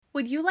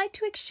Would you like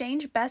to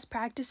exchange best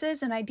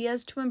practices and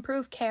ideas to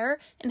improve care,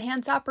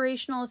 enhance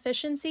operational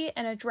efficiency,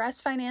 and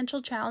address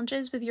financial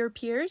challenges with your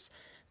peers?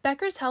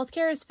 Becker's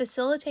Healthcare is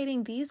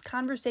facilitating these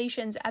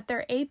conversations at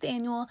their 8th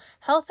annual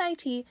Health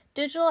IT,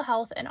 Digital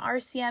Health, and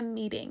RCM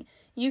meeting.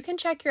 You can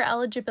check your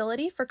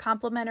eligibility for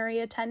complimentary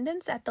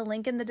attendance at the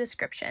link in the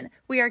description.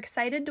 We are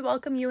excited to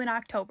welcome you in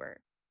October.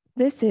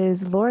 This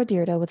is Laura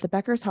Dyrda with the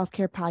Becker's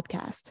Healthcare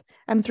Podcast.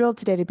 I'm thrilled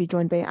today to be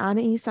joined by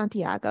Anahi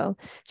Santiago,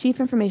 Chief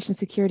Information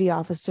Security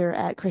Officer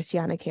at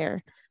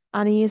ChristianaCare.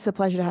 Anahi, it's a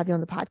pleasure to have you on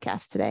the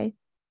podcast today.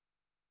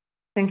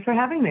 Thanks for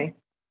having me.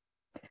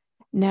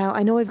 Now,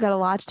 I know we've got a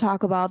lot to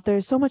talk about.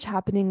 There's so much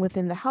happening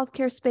within the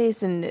healthcare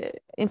space and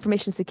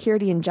information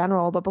security in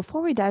general. But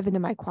before we dive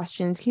into my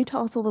questions, can you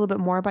tell us a little bit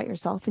more about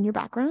yourself and your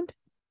background?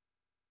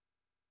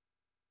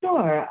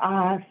 Sure.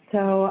 I'm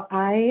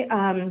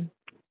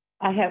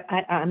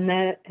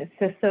the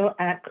CISO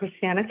at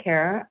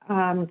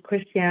ChristianaCare.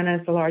 Christiana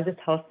is the largest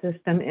health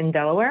system in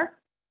Delaware,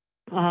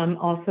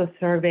 also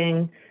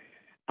serving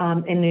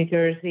in New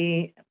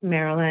Jersey,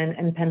 Maryland,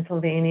 and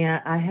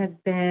Pennsylvania. I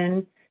have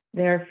been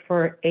there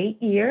for 8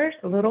 years,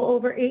 a little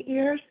over 8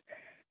 years.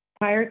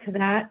 Prior to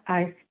that,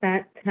 I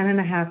spent 10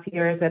 and a half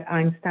years at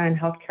Einstein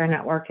Healthcare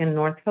Network in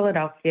North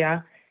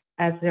Philadelphia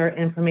as their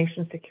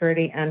information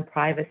security and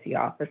privacy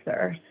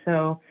officer.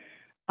 So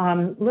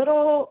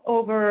little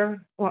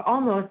over, well,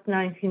 almost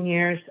 19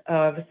 years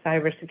of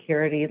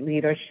cybersecurity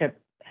leadership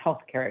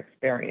healthcare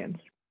experience.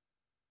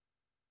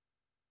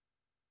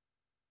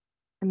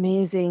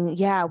 Amazing.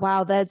 Yeah.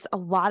 Wow. That's a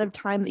lot of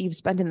time that you've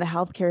spent in the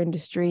healthcare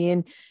industry.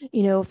 And,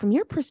 from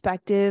your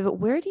perspective,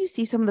 where do you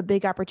see some of the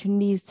big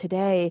opportunities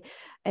today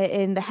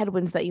in the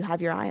headwinds that you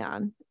have your eye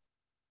on?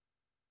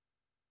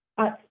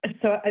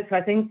 So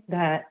I think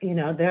that,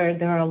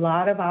 there are a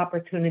lot of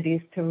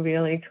opportunities to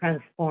really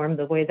transform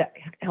the way that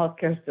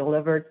healthcare is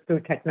delivered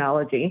through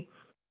technology.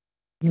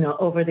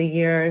 Over the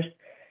years,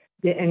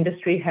 the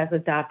industry has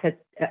adopted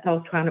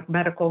electronic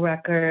medical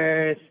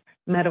records,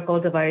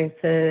 medical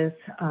devices.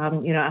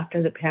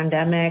 After the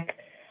pandemic,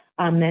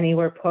 many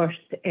were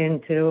pushed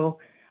into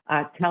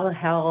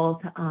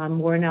telehealth.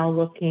 We're now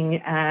looking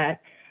at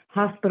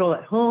hospital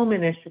at home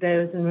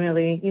initiatives and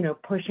really,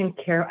 pushing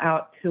care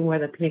out to where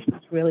the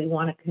patients really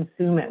want to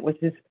consume it,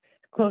 which is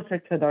closer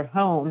to their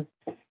home.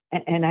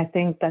 And I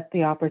think that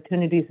the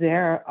opportunities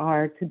there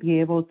are to be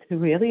able to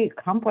really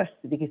accomplish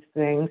these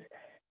things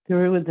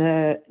through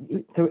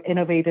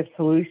innovative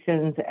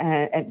solutions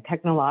and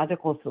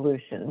technological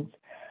solutions.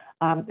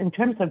 In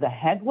terms of the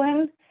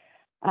headwinds,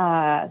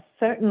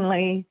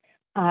 certainly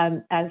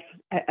as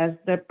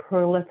the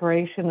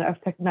proliferation of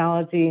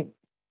technology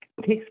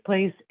takes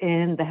place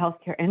in the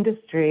healthcare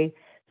industry,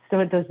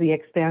 so does the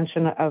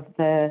expansion of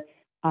the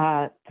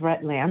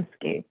threat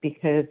landscape,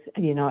 because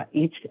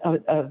each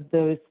of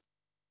those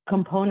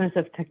components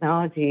of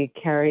technology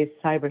carries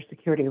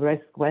cybersecurity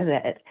risk with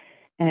it.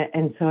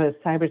 And so as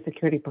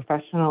cybersecurity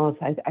professionals,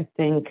 I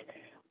think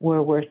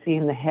where we're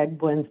seeing the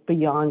headwinds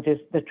beyond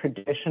just the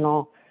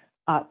traditional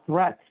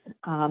threats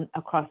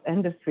across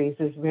industries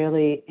is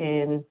really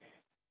in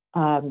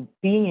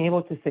being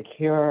able to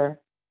secure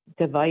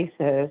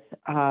devices,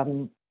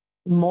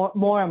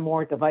 more and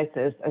more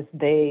devices as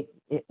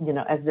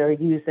their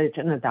usage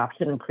and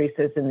adoption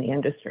increases in the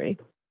industry.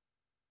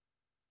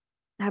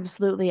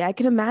 Absolutely. I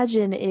can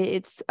imagine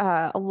it's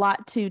a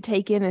lot to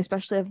take in,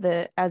 especially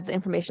as the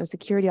information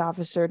security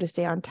officer, to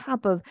stay on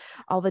top of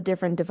all the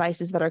different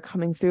devices that are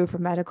coming through for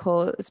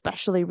medical,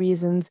 especially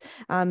reasons,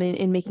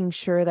 in making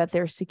sure that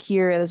they're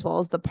secure, as well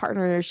as the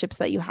partnerships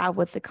that you have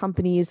with the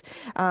companies,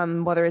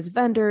 whether it's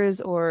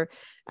vendors or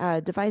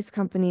device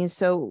companies.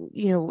 So,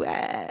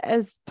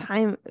 as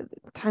time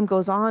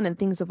goes on and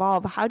things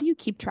evolve, how do you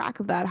keep track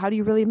of that? How do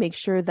you really make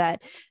sure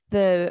that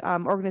the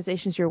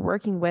organizations you're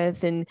working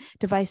with and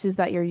devices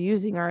that you're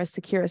using are as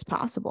secure as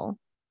possible?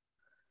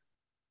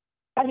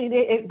 I mean,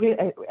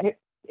 it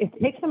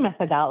takes a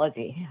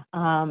methodology.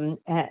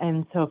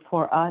 And so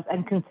for us,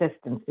 and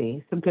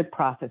consistency, some good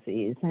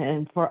processes.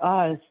 And for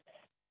us,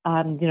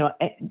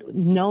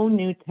 no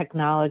new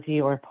technology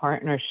or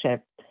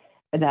partnership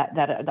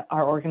that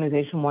our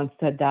organization wants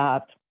to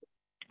adopt,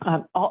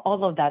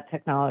 all of that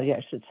technology,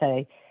 I should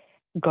say,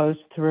 goes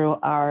through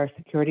our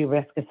security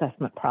risk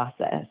assessment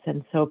process.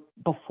 And so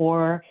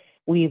before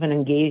we even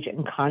engage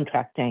in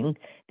contracting,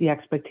 the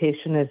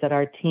expectation is that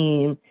our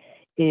team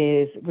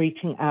is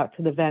reaching out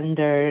to the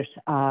vendors,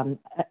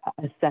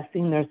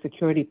 assessing their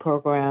security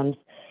programs,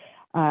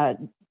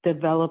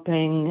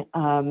 developing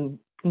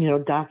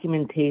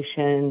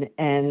documentation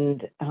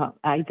and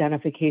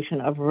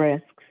identification of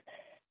risks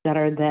that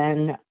are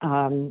then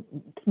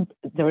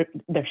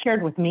they're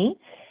shared with me.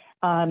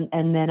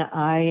 And then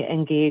I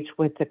engage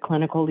with the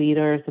clinical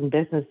leaders and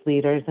business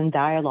leaders in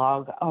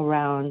dialogue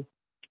around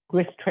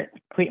risk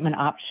treatment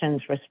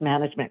options, risk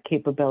management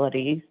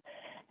capabilities.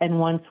 And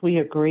once we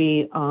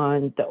agree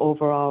on the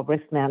overall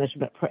risk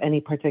management for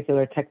any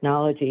particular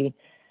technology,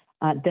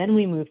 then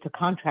we move to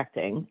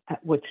contracting,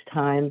 at which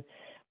time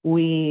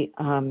we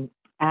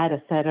add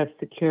a set of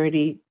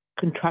security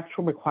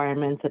contractual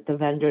requirements that the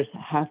vendors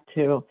have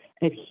to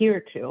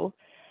adhere to.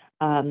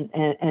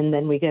 And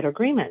then we get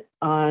agreement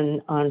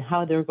on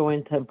how they're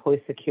going to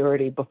employ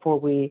security before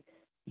we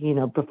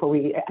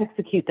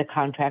execute the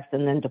contracts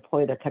and then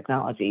deploy the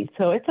technology.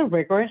 So it's a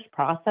rigorous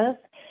process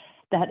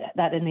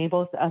that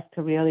enables us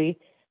to really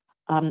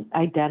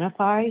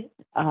identify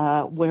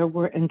where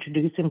we're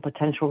introducing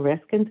potential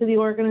risk into the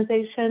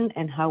organization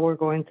and how we're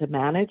going to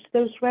manage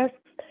those risks.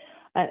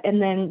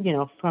 And then,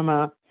 from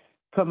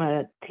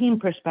a team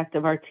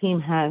perspective, our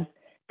team has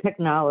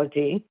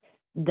technology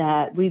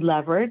that we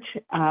leverage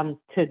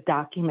to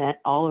document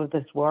all of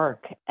this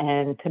work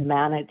and to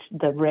manage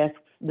the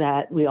risks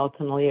that we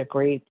ultimately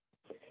agree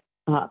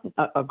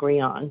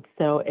on.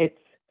 So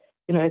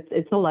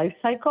it's a life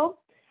cycle.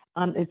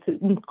 It's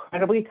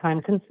incredibly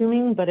time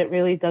consuming, but it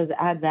really does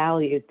add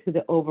value to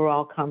the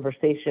overall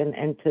conversation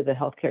and to the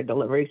healthcare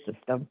delivery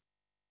system.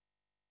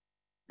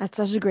 That's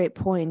such a great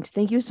point.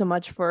 Thank you so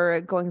much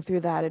for going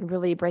through that and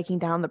really breaking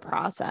down the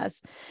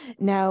process.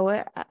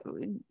 Now,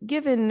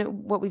 given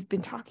what we've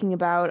been talking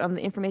about on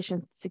the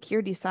information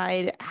security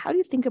side, how do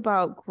you think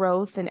about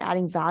growth and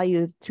adding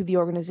value to the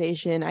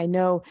organization? I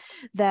know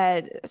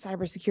that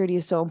cybersecurity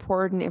is so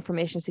important.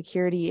 Information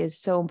security is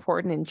so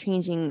important and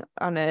changing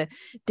on a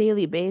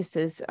daily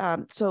basis.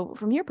 So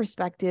from your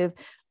perspective,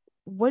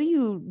 what are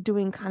you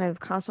doing kind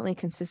of constantly,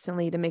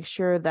 consistently to make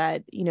sure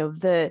that,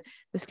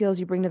 the skills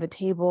you bring to the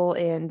table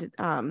and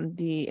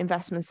the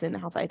investments in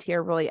health IT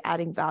are really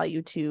adding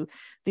value to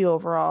the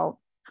overall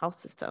health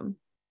system?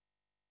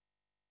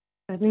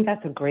 I think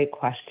that's a great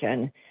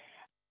question.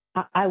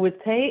 I would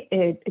say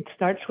it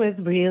starts with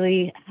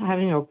really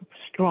having a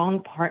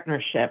strong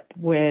partnership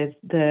with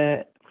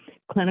the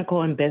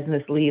clinical and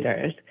business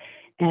leaders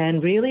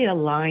and really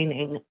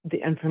aligning the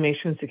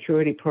information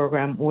security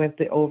program with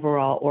the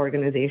overall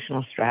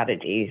organizational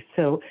strategy.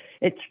 So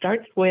it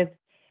starts with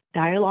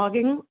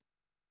dialoguing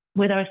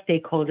with our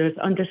stakeholders,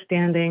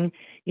 understanding,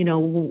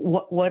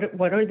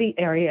 what are the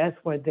areas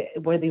where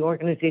the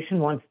organization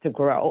wants to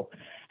grow,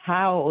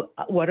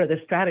 what are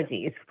the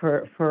strategies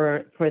for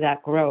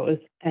that growth,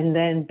 and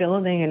then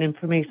building an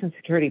information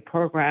security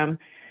program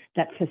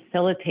that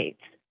facilitates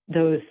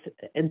those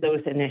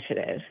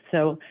initiatives.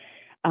 So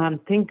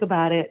think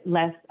about it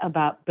less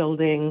about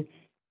building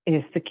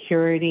a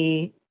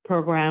security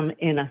program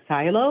in a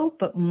silo,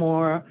 but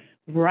more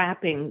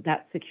wrapping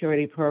that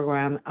security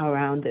program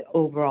around the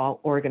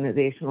overall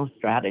organizational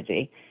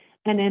strategy.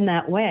 And in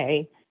that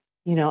way,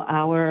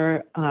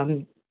 our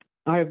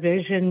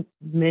vision,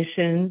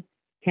 mission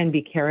can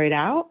be carried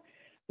out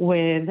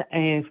with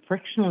a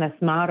frictionless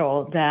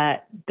model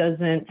that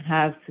doesn't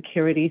have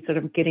security sort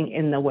of getting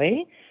in the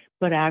way,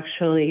 but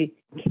actually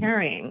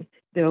carrying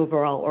the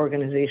overall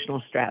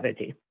organizational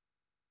strategy.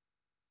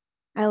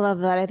 I love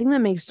that. I think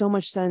that makes so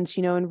much sense,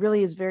 and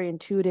really is very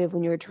intuitive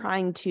when you're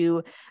trying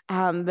to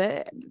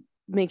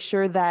make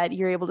sure that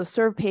you're able to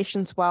serve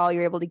patients well,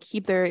 you're able to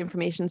keep their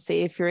information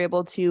safe, you're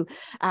able to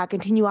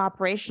continue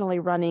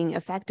operationally running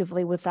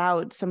effectively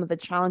without some of the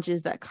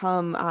challenges that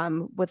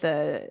come with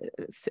a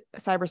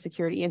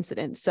cybersecurity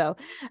incident. So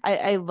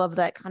I love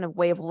that kind of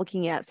way of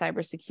looking at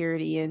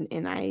cybersecurity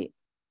and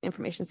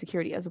information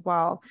security as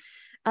well.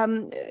 I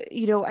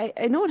know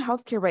in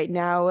healthcare right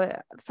now,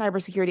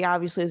 cybersecurity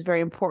obviously is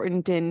very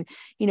important, and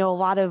a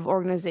lot of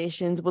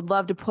organizations would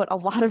love to put a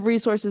lot of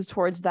resources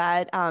towards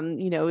that.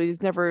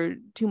 There's never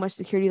too much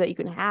security that you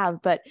can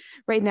have, but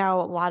right now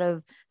a lot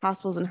of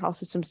hospitals and health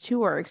systems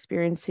too are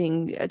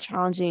experiencing a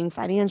challenging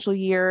financial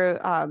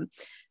year.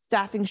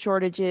 Staffing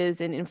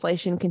shortages and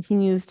inflation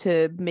continues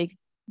to make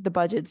the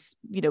budget's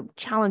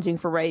challenging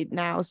for right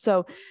now.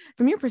 So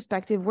from your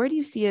perspective, where do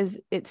you see as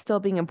it still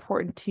being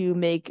important to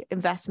make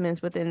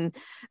investments within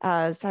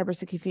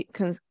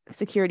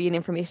cybersecurity and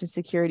information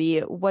security?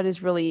 What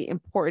is really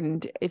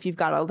important if you've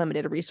got a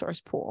limited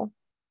resource pool?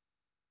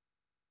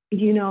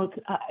 Making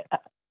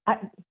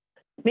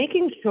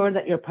sure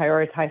that you're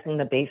prioritizing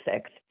the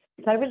basics.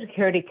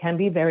 Cybersecurity can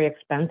be very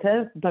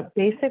expensive, but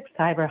basic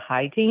cyber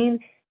hygiene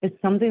is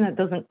something that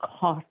doesn't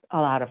cost a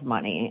lot of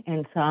money.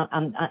 And so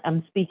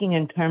I'm speaking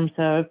in terms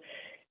of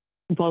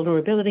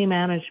vulnerability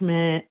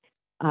management,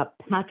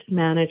 patch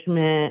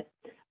management,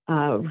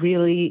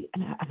 really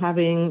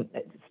having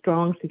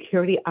strong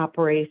security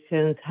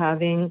operations,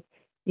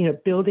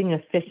 building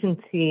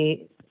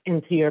efficiency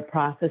into your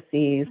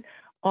processes.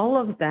 All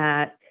of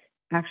that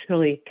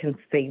actually can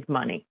save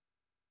money.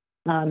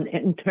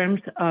 In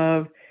terms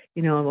of,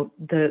 the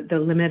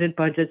limited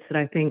budgets that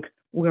I think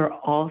we're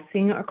all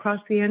seeing across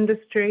the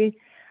industry,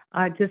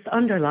 just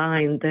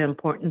underline the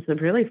importance of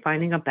really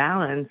finding a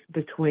balance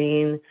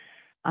between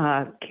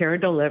care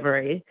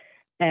delivery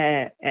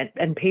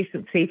and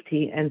patient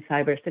safety and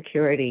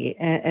cybersecurity.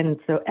 And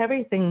so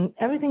everything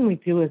we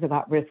do is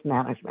about risk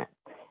management.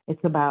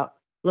 It's about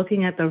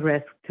looking at the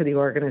risk to the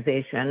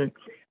organization,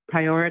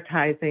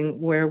 prioritizing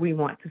where we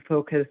want to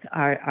focus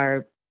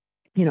our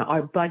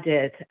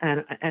budget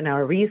and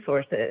our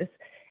resources,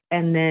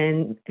 and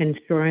then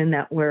ensuring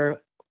that we're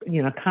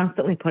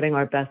constantly putting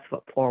our best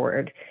foot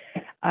forward.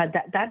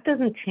 That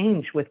doesn't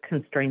change with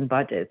constrained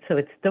budgets. So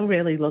it's still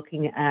really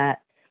looking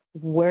at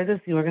where does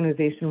the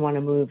organization want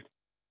to move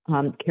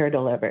care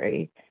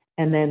delivery?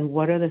 And then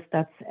what are the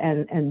steps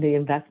and the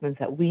investments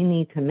that we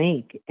need to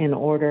make in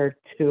order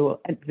to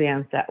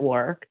advance that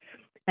work?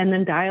 And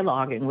then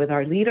dialoguing with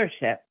our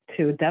leadership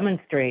to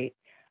demonstrate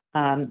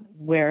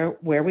where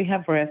we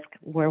have risk,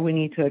 where we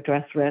need to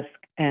address risk,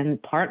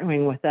 and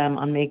partnering with them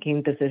on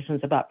making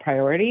decisions about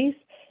priorities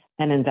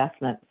and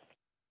investments.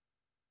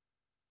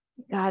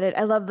 Got it.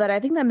 I love that. I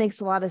think that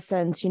makes a lot of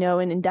sense,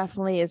 and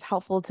definitely is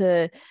helpful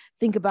to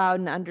think about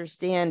and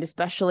understand,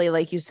 especially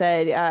like you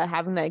said,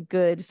 having that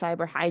good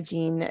cyber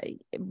hygiene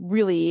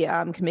really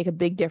can make a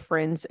big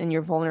difference in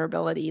your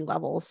vulnerability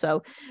levels.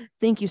 So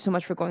thank you so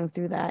much for going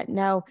through that.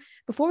 Now,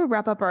 before we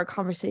wrap up our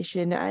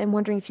conversation, I'm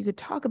wondering if you could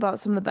talk about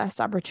some of the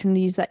best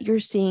opportunities that you're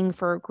seeing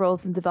for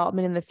growth and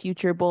development in the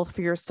future, both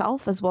for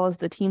yourself as well as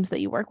the teams that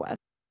you work with.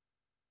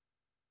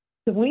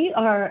 So we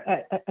are,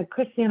 at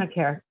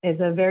ChristianaCare is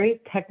a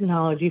very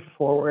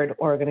technology-forward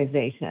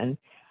organization,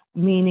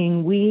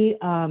 meaning we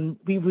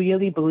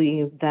really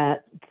believe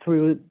that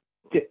through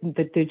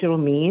the digital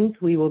means,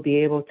 we will be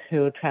able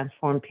to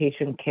transform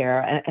patient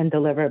care and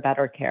deliver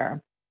better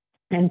care.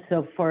 And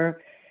so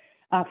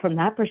from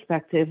that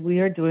perspective,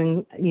 we are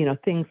doing,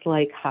 things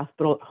like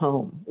hospital at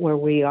home, where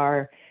we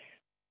are,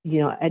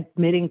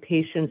 admitting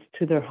patients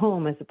to their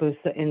home as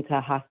opposed to into a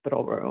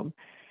hospital room.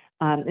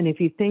 And if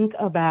you think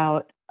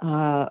about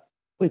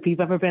if you've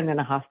ever been in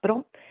a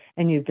hospital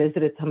and you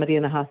visited somebody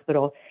in a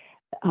hospital,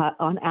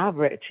 on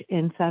average,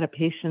 inside a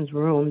patient's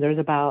room, there's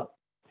about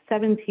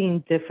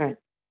 17 different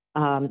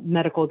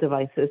medical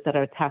devices that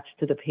are attached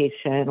to the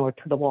patient or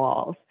to the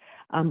walls.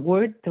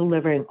 We're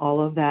delivering all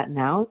of that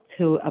now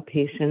to a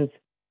patient's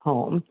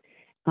home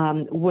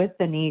with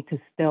the need to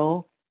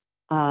still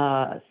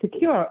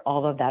secure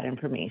all of that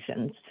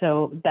information.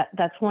 So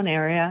that's one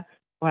area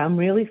where I'm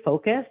really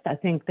focused. I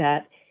think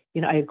that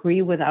I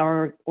agree with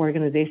our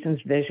organization's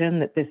vision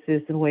that this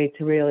is the way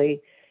to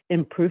really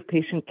improve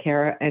patient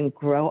care and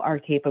grow our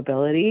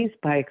capabilities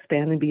by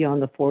expanding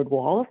beyond the four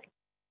walls.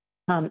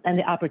 And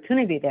the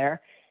opportunity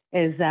there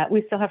is that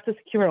we still have to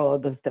secure all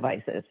of those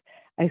devices.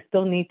 I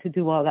still need to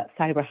do all that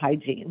cyber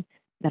hygiene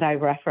that I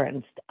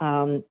referenced,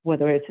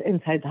 whether it's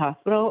inside the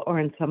hospital or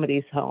in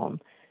somebody's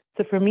home.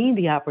 So for me,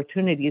 the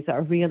opportunities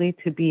are really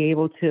to be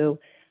able to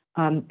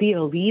be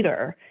a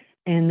leader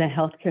in the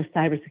healthcare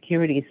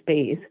cybersecurity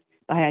space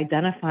by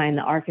identifying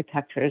the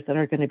architectures that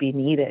are going to be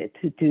needed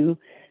to do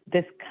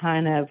this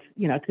kind of,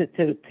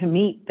 to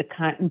meet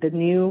the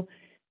new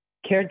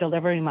care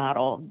delivery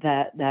model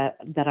that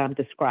I'm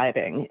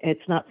describing.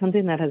 It's not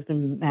something that has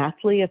been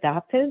massively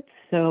adopted.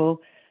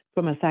 So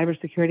from a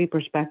cybersecurity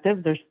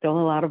perspective, there's still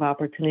a lot of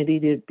opportunity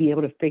to be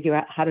able to figure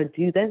out how to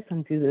do this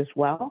and do this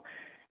well.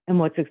 And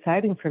what's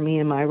exciting for me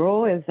in my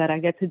role is that I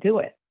get to do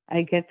it.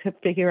 I get to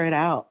figure it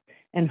out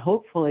and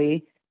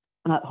hopefully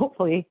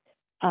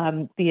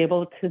be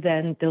able to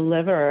then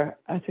deliver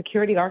a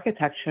security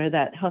architecture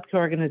that healthcare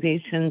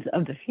organizations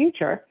of the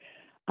future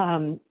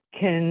can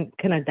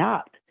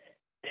adopt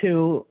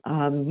to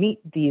meet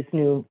these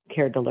new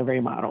care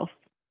delivery models.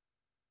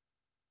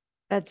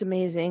 That's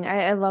amazing.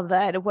 I love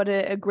that. What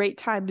a great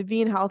time to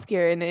be in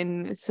healthcare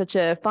and such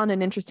a fun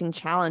and interesting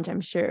challenge,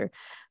 I'm sure.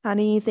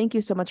 Anahi, thank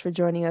you so much for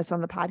joining us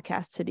on the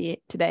podcast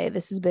today.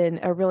 This has been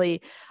a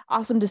really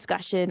awesome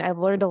discussion. I've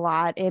learned a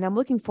lot, and I'm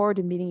looking forward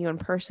to meeting you in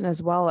person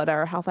as well at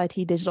our Health IT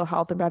Digital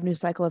Health and Revenue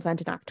Cycle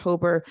event in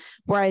October,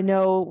 where I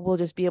know we'll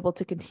just be able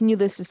to continue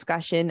this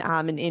discussion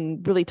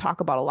and really talk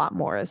about a lot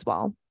more as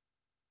well.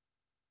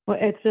 Well,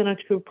 it's been a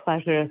true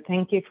pleasure.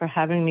 Thank you for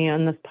having me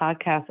on this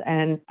podcast.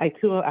 And I,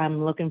 too,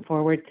 am looking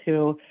forward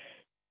to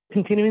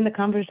continuing the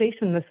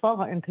conversation this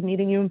fall and to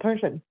meeting you in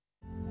person.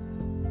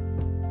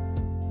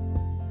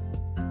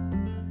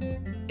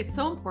 It's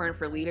so important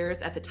for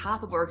leaders at the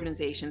top of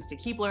organizations to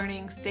keep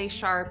learning, stay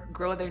sharp,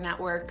 grow their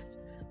networks.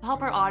 To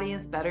help our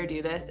audience better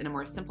do this in a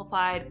more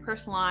simplified,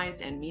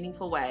 personalized, and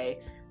meaningful way,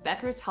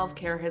 Becker's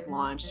Healthcare has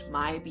launched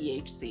My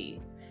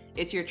BHC.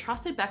 It's your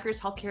trusted Becker's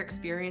Healthcare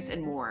experience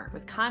and more,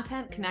 with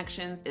content,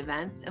 connections,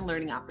 events, and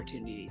learning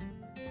opportunities.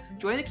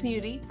 Join the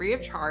community free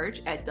of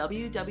charge at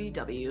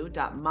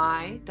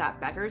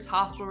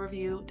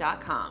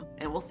www.my.beckershospitalreview.com,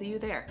 and we'll see you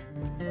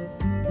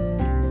there.